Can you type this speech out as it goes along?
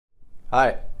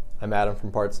Hi, I'm Adam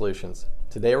from Part Solutions.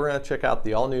 Today we're going to check out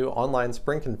the all-new online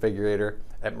spring configurator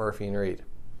at Murphy & Reed.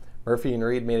 Murphy &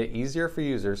 Reed made it easier for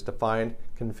users to find,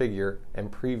 configure, and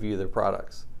preview their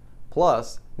products.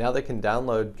 Plus, now they can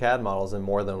download CAD models in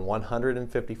more than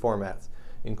 150 formats,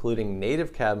 including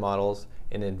native CAD models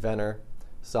in Inventor,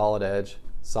 Solid Edge,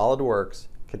 SolidWorks,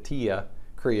 CATIA,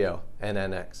 Creo, and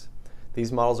NX.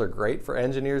 These models are great for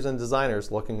engineers and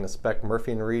designers looking to spec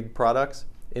Murphy & Reed products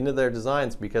into their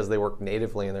designs because they work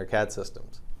natively in their CAD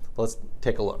systems. Let's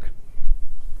take a look.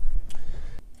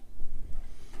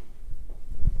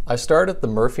 I start at the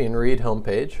Murphy & Reed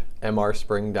homepage,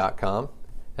 mrspring.com,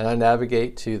 and I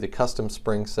navigate to the Custom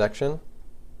Springs section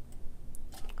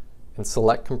and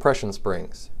select Compression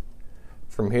Springs.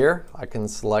 From here, I can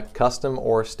select custom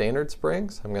or standard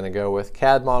springs. I'm going to go with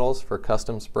CAD models for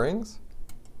custom springs,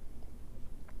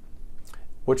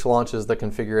 which launches the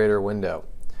configurator window.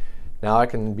 Now I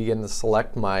can begin to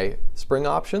select my spring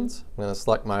options. I'm going to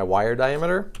select my wire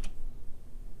diameter,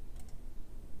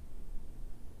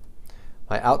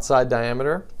 my outside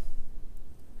diameter,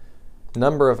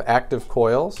 number of active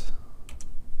coils,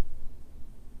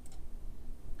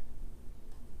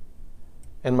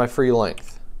 and my free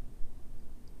length.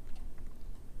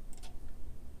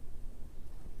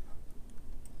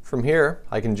 From here,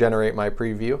 I can generate my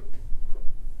preview.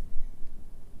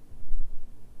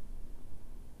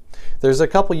 There's a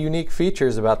couple unique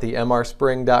features about the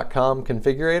mrspring.com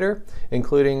configurator,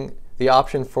 including the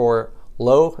option for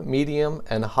low, medium,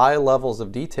 and high levels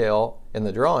of detail in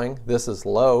the drawing. This is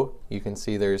low. You can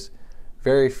see there's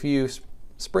very few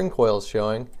spring coils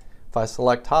showing. If I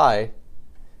select high,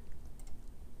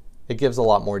 it gives a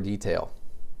lot more detail.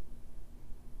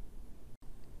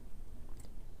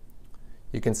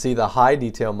 You can see the high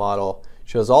detail model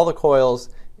shows all the coils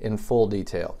in full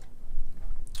detail.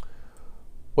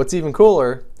 What's even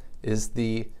cooler is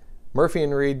the Murphy &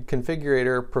 Reed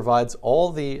configurator provides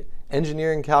all the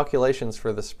engineering calculations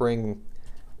for the spring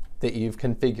that you've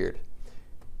configured,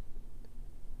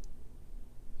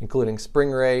 including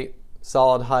spring rate,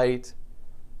 solid height,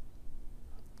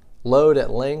 load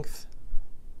at length,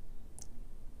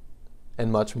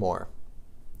 and much more.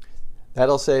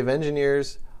 That'll save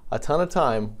engineers a ton of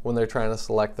time when they're trying to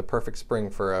select the perfect spring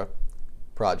for a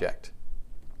project.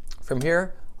 From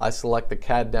here, I select the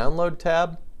CAD Download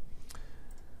tab.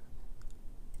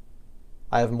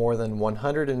 I have more than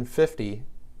 150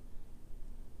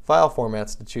 file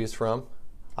formats to choose from.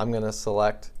 I'm going to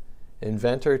select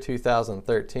Inventor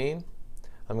 2013.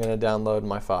 I'm going to download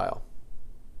my file.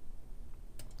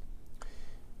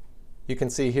 You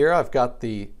can see here I've got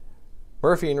the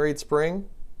Murphy & Reed spring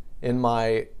in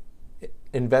my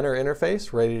Inventor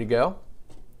interface ready to go.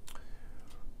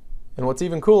 And what's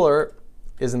even cooler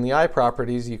is in the eye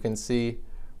properties you can see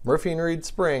Murphy & Reed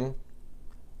spring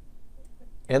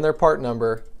and their part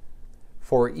number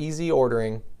for easy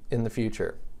ordering in the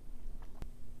future.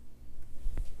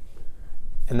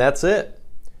 And that's it.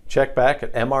 Check back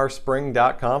at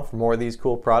mrspring.com for more of these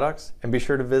cool products, and be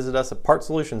sure to visit us at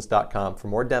partsolutions.com for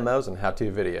more demos and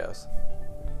how-to videos.